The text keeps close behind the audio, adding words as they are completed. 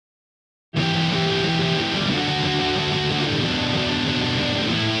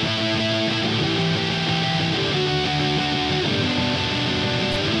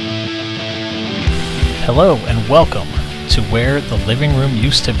Hello and welcome to Where the Living Room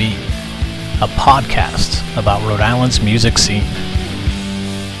Used to Be, a podcast about Rhode Island's music scene.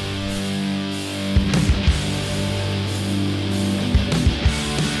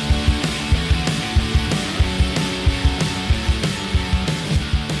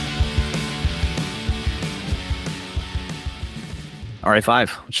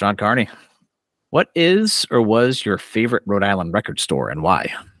 RA5, Sean Carney. What is or was your favorite Rhode Island record store and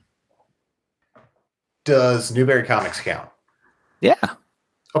why? Does Newberry Comics count? Yeah.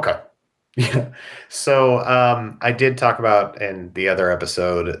 Okay. Yeah. So I did talk about in the other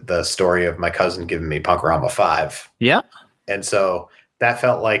episode the story of my cousin giving me Punkorama 5. Yeah. And so that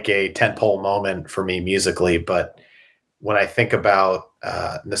felt like a tentpole moment for me musically. But when I think about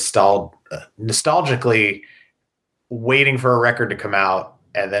nostalgically waiting for a record to come out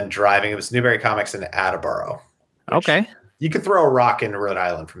and then driving, it was Newberry Comics in Attleboro. Okay. You could throw a rock into Rhode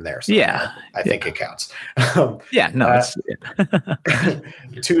Island from there. So Yeah. I think it counts.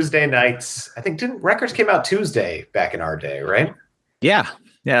 Tuesday nights. I think records came out Tuesday back in our day, right? Yeah.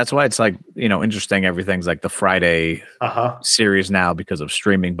 Yeah. That's why it's like, interesting. Everything's like the Friday series now because of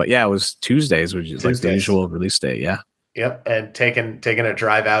streaming. But yeah, it was Tuesdays, which is like the usual release day. Yeah. Yep. And taking a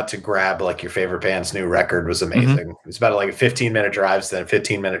drive out to grab like your favorite band's new record was amazing. Mm-hmm. It's about like a 15-minute drive, then a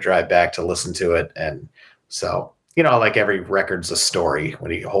 15-minute drive back to listen to it. And so, like every record's a story.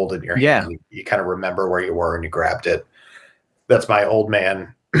 When you hold it in your hand, you kind of remember where you were and you grabbed it. That's my old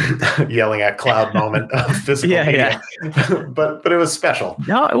man yelling at cloud moment of physical media. but it was special.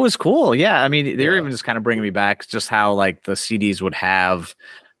 No, it was cool. Yeah. I mean, they're even just kind of bringing me back just how like the CDs would have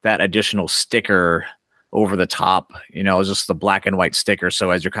that additional sticker over the top, it was just the black and white sticker.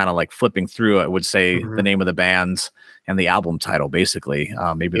 So as you're kind of like flipping through it would say the name of the bands and the album title, basically.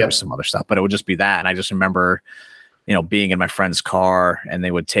 Maybe there's some other stuff, but it would just be that. And I just remember, being in my friend's car and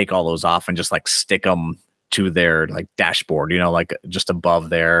they would take all those off and just like stick them to their like dashboard, like just above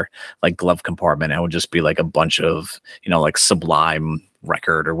their like glove compartment. And it would just be like a bunch of, like Sublime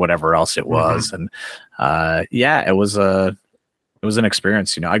record or whatever else it was. And it was an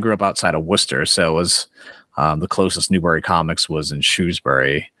experience. I grew up outside of Worcester, so it was the closest Newberry Comics was in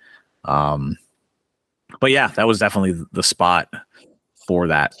Shrewsbury. But yeah, that was definitely the spot for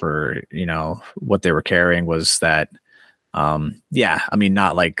that. For what they were carrying was that. I mean,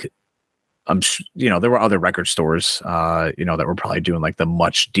 not like there were other record stores, that were probably doing like the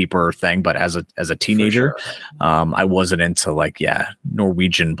much deeper thing. But as a teenager, I wasn't into like,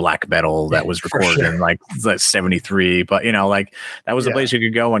 Norwegian black metal that was recorded in like 73. But, like that was a place you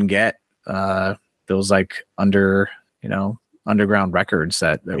could go and get those like underground records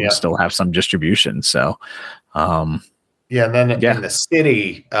that would still have some distribution. So, and then in the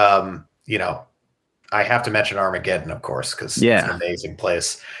city, I have to mention Armageddon, of course, because it's an amazing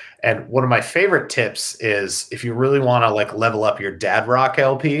place. And one of my favorite tips is if you really want to like level up your dad rock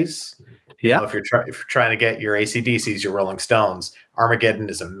LPs, if you're trying to get your AC/DCs, your Rolling Stones, Armageddon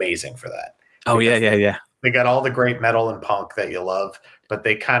is amazing for that. Oh yeah. They got all the great metal and punk that you love, but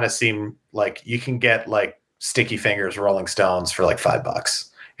they kind of seem like you can get like Sticky Fingers Rolling Stones for like $5.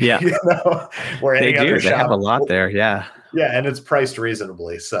 Yeah, where they do. They have a lot there. Yeah, and it's priced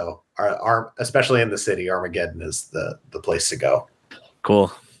reasonably. So, especially in the city, Armageddon is the place to go.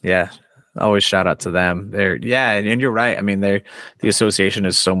 Cool. Yeah. Always shout out to them. And you're right. I mean, the association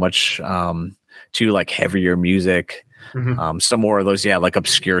is so much to like heavier music. Some more of those, like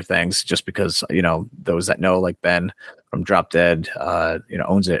obscure things, just because those that know, like Ben from Drop Dead,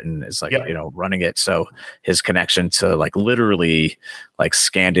 owns it and is like running it. So his connection to like literally like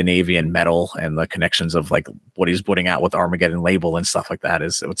Scandinavian metal and the connections of like what he's putting out with Armageddon label and stuff like that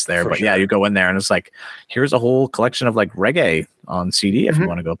is what's there. But you go in there and it's like, here's a whole collection of like reggae on CD if you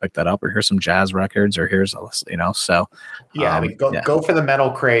want to go pick that up, or here's some jazz records, or here's so go for the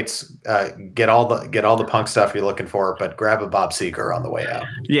metal crates, get all the punk stuff you're looking for, but grab a Bob Seger on the way out.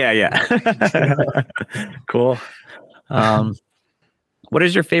 Cool. What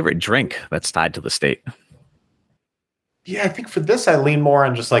is your favorite drink that's tied to the state? I think for this I lean more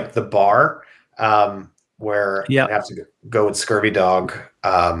on just like the bar, where I have to go with Scurvy Dog.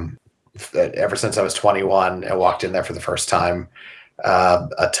 Ever since I was 21, I walked in there for the first time.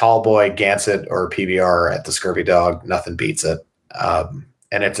 A tall boy Gansett or PBR at the Scurvy Dog, nothing beats it. And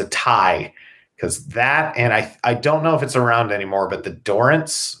it's a tie because that, and I don't know if it's around anymore, but the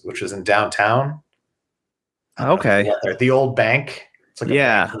Dorrance, which is in downtown. Okay. The old bank. It's like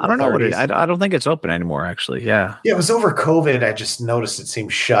I don't know what it is. I don't think it's open anymore, actually. Yeah, it was over COVID. I just noticed it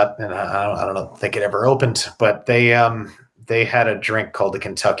seemed shut, and I don't think it ever opened. But they had a drink called the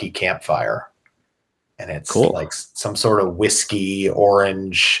Kentucky Campfire, and it's cool. like some sort of whiskey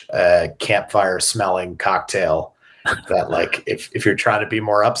orange campfire smelling cocktail that, like, if you're trying to be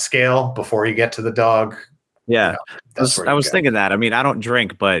more upscale before you get to the dog. Yeah, I was go. thinking that. I mean, I don't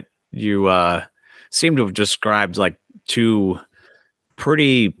drink, but you seem to have described like two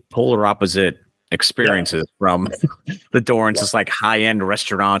pretty polar opposite experiences from the Dorrance. It's like high-end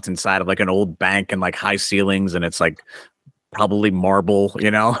restaurant inside of like an old bank and like high ceilings, and it's like probably marble,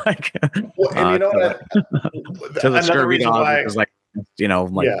 like well, and you know what? to the Scurvy Dog is like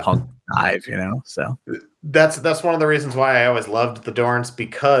punk dive, so that's one of the reasons why I always loved the Dorrance,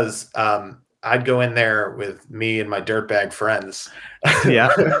 because I'd go in there with me and my dirtbag friends,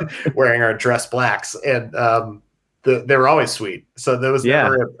 wearing our dress blacks, and they were always sweet. So there was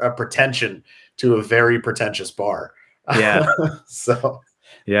never a pretension to a very pretentious bar. Yeah. So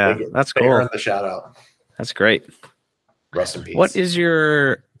that's they cool. earned the shout out. That's great. Rest in peace. What is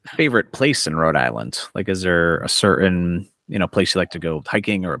your favorite place in Rhode Island? Like, is there a certain place you like to go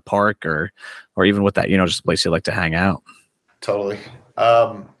hiking, or a park, or even with that, just a place you like to hang out? Totally.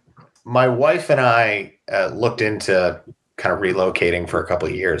 My wife and I looked into kind of relocating for a couple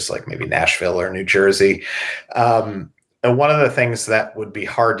of years, like maybe Nashville or New Jersey. And one of the things that would be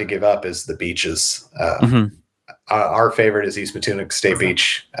hard to give up is the beaches. Our favorite is East Matunuck State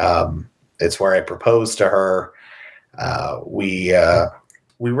Beach. It's where I proposed to her. We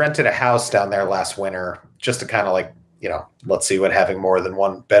rented a house down there last winter just to kind of like, let's see what having more than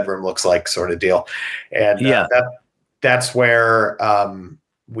one bedroom looks like, sort of deal. And that's where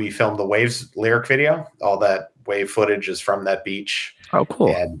we filmed the Waves lyric video. All that wave footage is from that beach. Oh,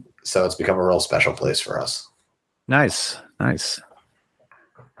 cool. And so it's become a real special place for us. Nice.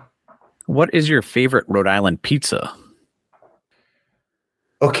 What is your favorite Rhode Island pizza?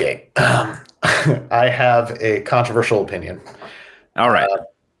 Okay. I have a controversial opinion. All right.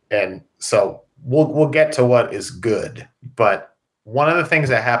 And so we'll get to what is good. But one of the things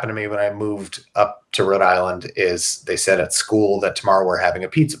that happened to me when I moved up to Rhode Island is they said at school that tomorrow we're having a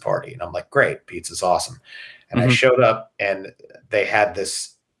pizza party. And I'm like, great, pizza's awesome. And I showed up and they had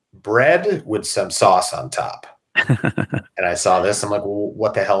this bread with some sauce on top. And I saw this. I'm like, well,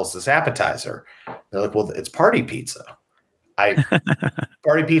 what the hell is this appetizer? They're like, well, it's party pizza.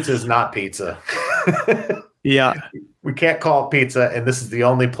 Party pizza is not pizza. Yeah. We can't call it pizza. And this is the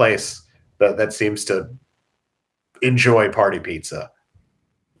only place that seems to enjoy party pizza.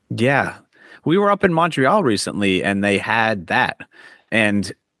 Yeah. We were up in Montreal recently and they had that.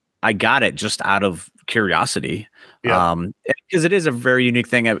 And I got it just out of curiosity. Because it is a very unique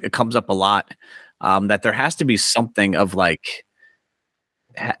thing. It comes up a lot. That there has to be something of like,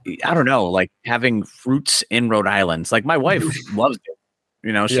 I don't know, like having fruits in Rhode Island. Like my wife loves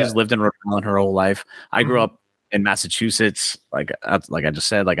it. She's lived in Rhode Island her whole life. I grew up in Massachusetts, like I just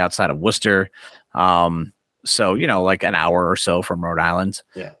said, like outside of Worcester. So, like an hour or so from Rhode Island.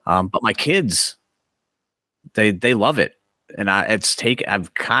 Yeah. But my kids, they love it. And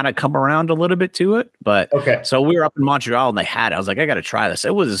I've kind of come around a little bit to it, but okay. So we were up in Montreal and they had it. I was like, I got to try this.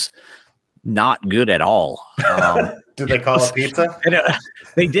 It was not good at all. Did they call it pizza?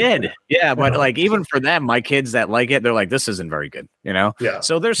 They did. Yeah. But like, even for them, my kids that like it, they're like, this isn't very good, Yeah.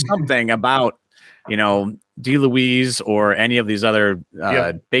 So there's something about, D. Louise or any of these other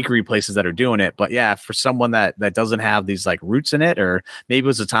bakery places that are doing it. But yeah, for someone that doesn't have these like roots in it, or maybe it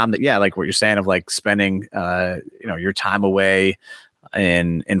was a time that, like what you're saying of like spending, your time away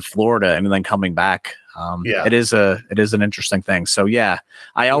in Florida and then coming back. It is an interesting thing. So yeah,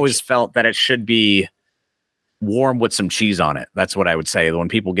 I always felt that it should be warm with some cheese on it. That's what I would say. When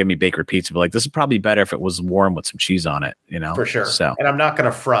people give me bakery pizza, like this is probably better if it was warm with some cheese on it, For sure. So, and I'm not going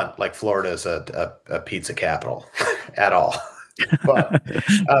to front like Florida is a pizza capital at all. But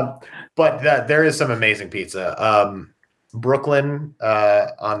there is some amazing pizza. Brooklyn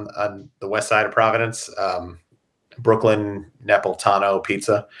on the west side of Providence, Brooklyn Napolitano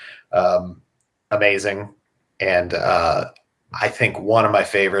pizza, amazing. And I think one of my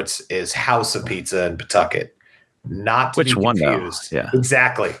favorites is House of Pizza in Pawtucket. Not to be confused. Yeah,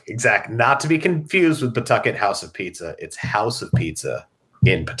 exactly. Not to be confused with Pawtucket House of Pizza. It's House of Pizza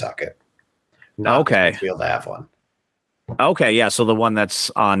in Pawtucket. Okay, Field to have one. Okay, yeah. So the one that's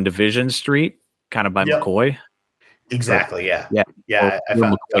on Division Street, kind of by McCoy. Exactly. Yeah. I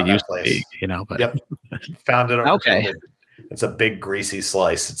found McCoy used to be, but found it. Okay. It's a big greasy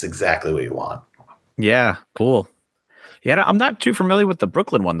slice. It's exactly what you want. Yeah. Cool. Yeah, I'm not too familiar with the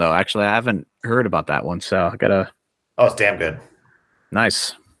Brooklyn one though. Actually, I haven't heard about that one, so I gotta. Oh, it's damn good.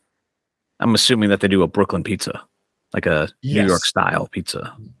 Nice. I'm assuming that they do a Brooklyn pizza, like a New York style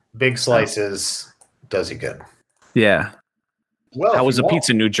pizza. Big slices does you good. Yeah. Well, how was the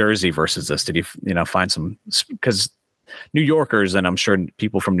pizza in New Jersey versus this? Did you find some, because New Yorkers, and I'm sure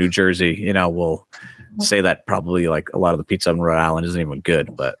people from New Jersey, will say that probably like a lot of the pizza in Rhode Island isn't even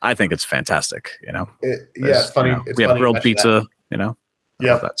good, but I think it's fantastic. It's funny. We have grilled pizza, Yeah.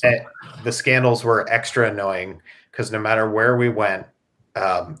 The scandals were extra annoying because no matter where we went,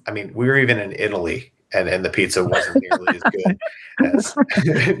 we were even in Italy and the pizza wasn't nearly as good as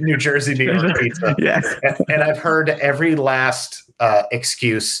New Jersey, New York pizza. Yeah. And I've heard every last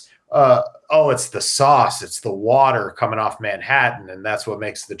excuse. It's the sauce, it's the water coming off Manhattan, and that's what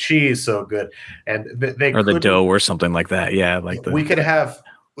makes the cheese so good. And or the dough or something like that. Yeah, we could have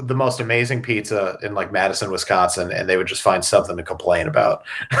the most amazing pizza in like Madison, Wisconsin, and they would just find something to complain about.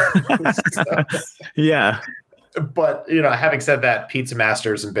 Yeah. But having said that, Pizza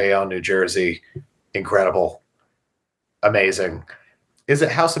Masters in Bayonne, New Jersey, incredible, amazing. Is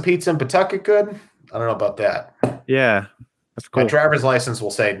it House of Pizza in Pawtucket good? I don't know about that. Yeah, that's cool. My driver's license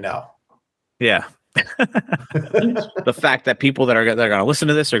will say no. Yeah. The fact that people that are going to listen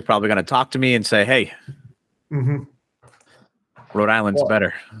to this are probably going to talk to me and say, "Hey, Rhode Island's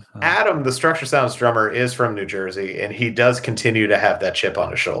better." Adam, the Structure Sounds drummer, is from New Jersey, and he does continue to have that chip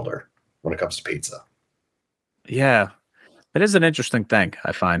on his shoulder when it comes to pizza. Yeah, it is an interesting thing.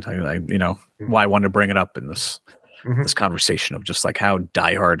 I find, why I wanted to bring it up in this conversation of just like how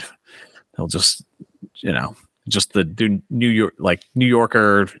diehard they'll just, just the New York, like New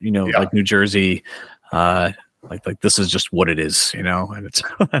Yorker, like New Jersey, like this is just what it is, and it's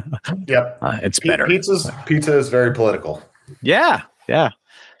it's better. Pizza is very political. Yeah. That's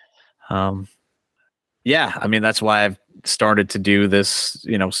why I've started to do this,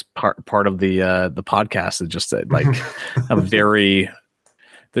 part of the podcast is just like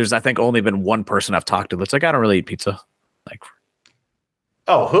there's I think only been one person I've talked to that's like, I don't really eat pizza. Like,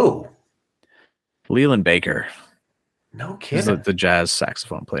 oh, who? Leland Baker. No kidding. The jazz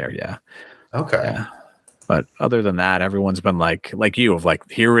saxophone player. Yeah. Okay. Yeah. But other than that, everyone's been like you, of like,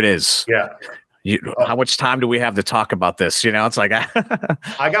 here it is. Yeah. How much time do we have to talk about this? It's like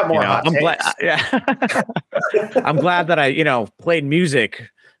I got more. I'm glad. I'm glad that I, played music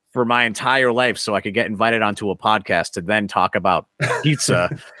for my entire life so I could get invited onto a podcast to then talk about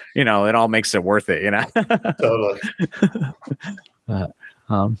pizza. It all makes it worth it. Totally.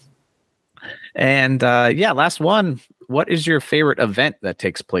 Last one. What is your favorite event that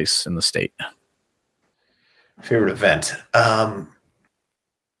takes place in the state? Favorite event.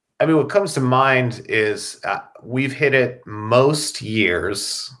 What comes to mind is we've hit it most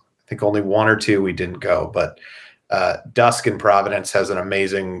years. I think only one or two we didn't go, but Dusk in Providence has an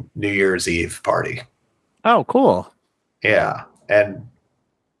amazing New Year's Eve party. Oh, cool. Yeah. And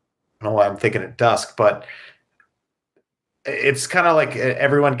I don't know why I'm thinking of Dusk, but it's kind of like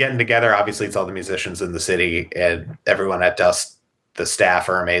everyone getting together. Obviously, it's all the musicians in the city, and everyone at Dusk, the staff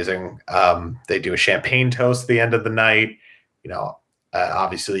are amazing. They do a champagne toast at the end of the night.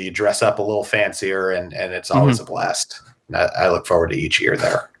 Obviously, you dress up a little fancier, and it's always a blast. I look forward to each year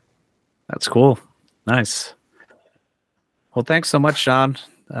there. That's cool. Nice. Well, thanks so much, Sean.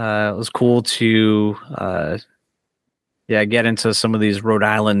 It was cool to get into some of these Rhode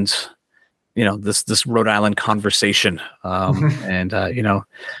Island, this Rhode Island conversation, and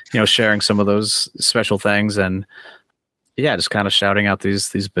sharing some of those special things, and just kind of shouting out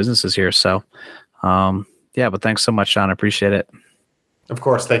these businesses here. So but thanks so much, Sean. I appreciate it. Of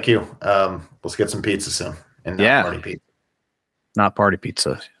course. Thank you. Let's get some pizza soon. And not party pizza. Not party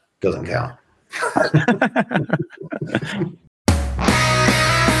pizza. Doesn't count.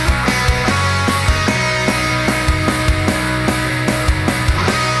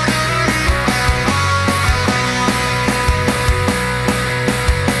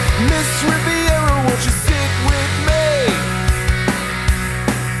 Miss Riviera, won't you sit with me?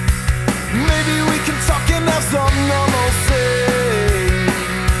 Maybe we can talk and have some normalcy.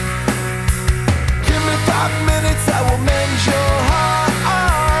 5 minutes, I will mend your heart.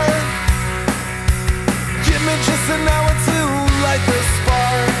 Give me just an hour to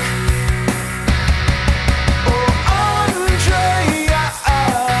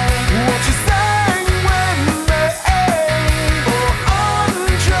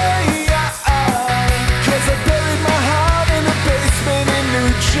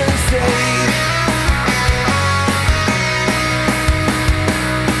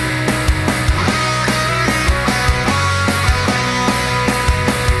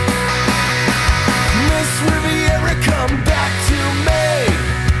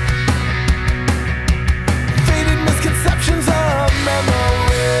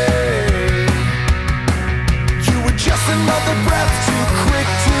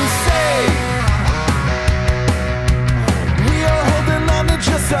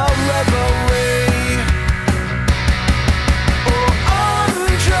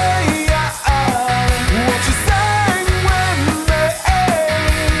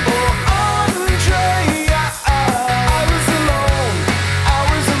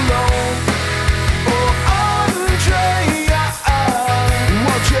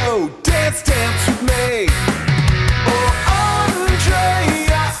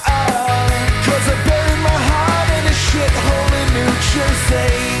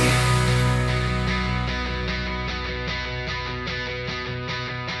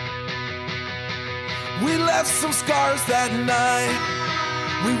stars that night.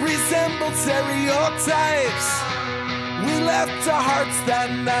 We resembled stereotypes. We left our hearts that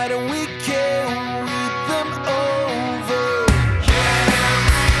night and we carried them on.